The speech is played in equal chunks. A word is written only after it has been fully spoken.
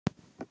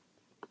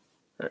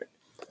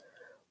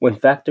When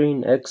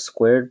factoring x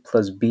squared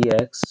plus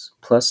bx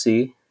plus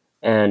c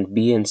and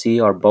b and c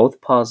are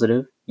both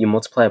positive, you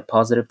multiply a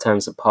positive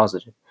times a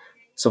positive.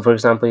 So for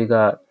example,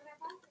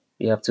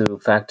 you have to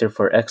factor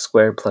for x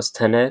squared plus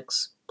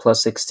 10x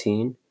plus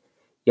 16.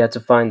 You have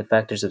to find the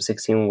factors of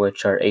 16,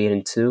 which are 8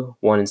 and 2,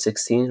 1 and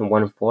 16, and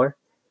 1 and 4,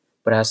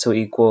 but it has to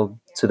equal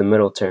to the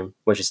middle term,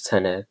 which is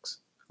 10x,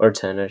 or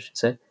 10 I should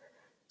say.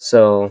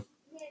 So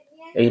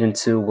 8 and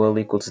 2 will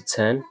equal to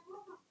 10.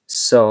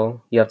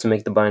 So you have to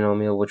make the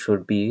binomial, which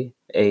would be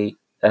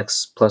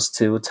 8x plus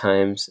 2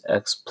 times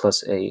x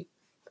plus 8.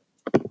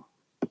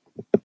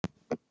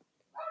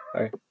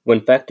 Alright.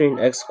 When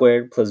factoring x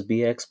squared plus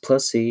bx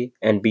plus c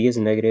and b is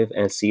negative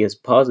and c is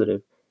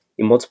positive,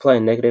 you multiply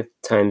a negative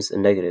times a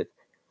negative.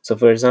 So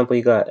for example,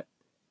 you got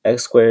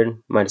x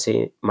squared minus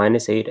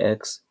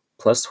 8x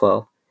plus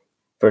 12.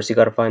 First, you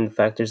got to find the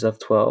factors of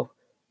 12.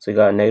 So you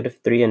got negative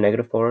 3 and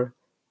negative 4,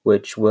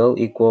 which will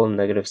equal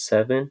negative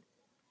 7,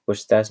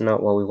 which that's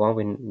not what we want.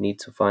 We need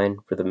to find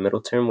for the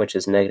middle term, which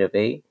is negative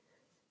 8.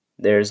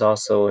 There's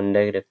also a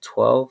negative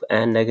 12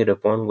 and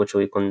negative 1, which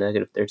will equal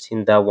negative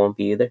 13. That won't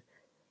be either.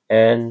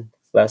 And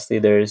lastly,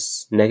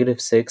 there's negative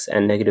 6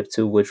 and negative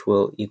 2, which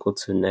will equal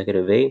to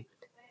negative 8.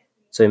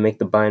 So you make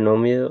the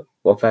binomial,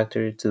 we'll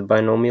factor to the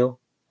binomial,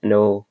 and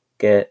it'll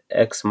get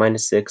x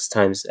minus 6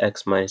 times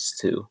x minus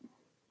 2.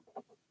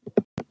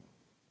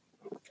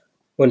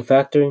 When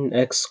factoring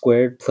x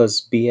squared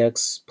plus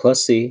bx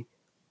plus c,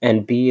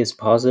 and b is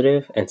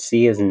positive and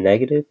c is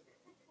negative,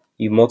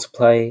 you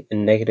multiply a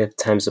negative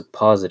times a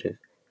positive.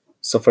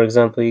 So for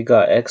example, you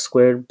got x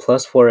squared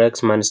plus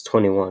 4x minus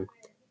 21.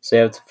 So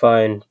you have to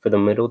find for the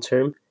middle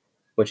term,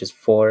 which is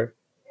 4.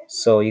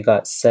 So you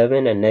got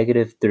 7 and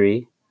negative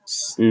 3,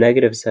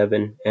 negative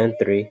 7 and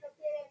 3,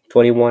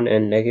 21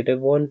 and negative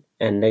 1,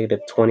 and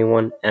negative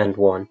 21 and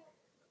 1.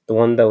 The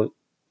one that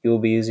you'll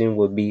be using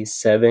would be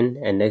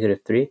 7 and negative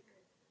 3.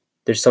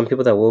 There's some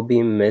people that will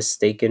be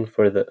mistaken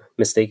for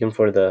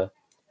the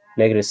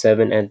negative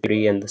 7 and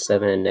 3 and the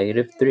 7 and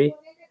negative 3,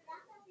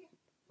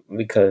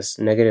 because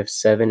negative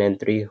 7 and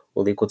 3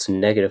 will equal to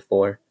negative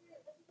 4,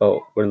 but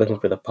we're looking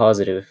for the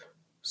positive,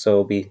 so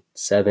it'll be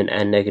 7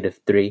 and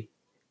negative 3,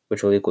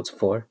 which will equal to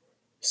 4.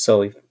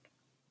 So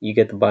you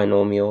get the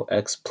binomial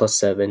x plus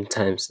 7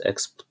 times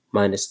x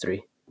minus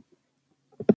 3.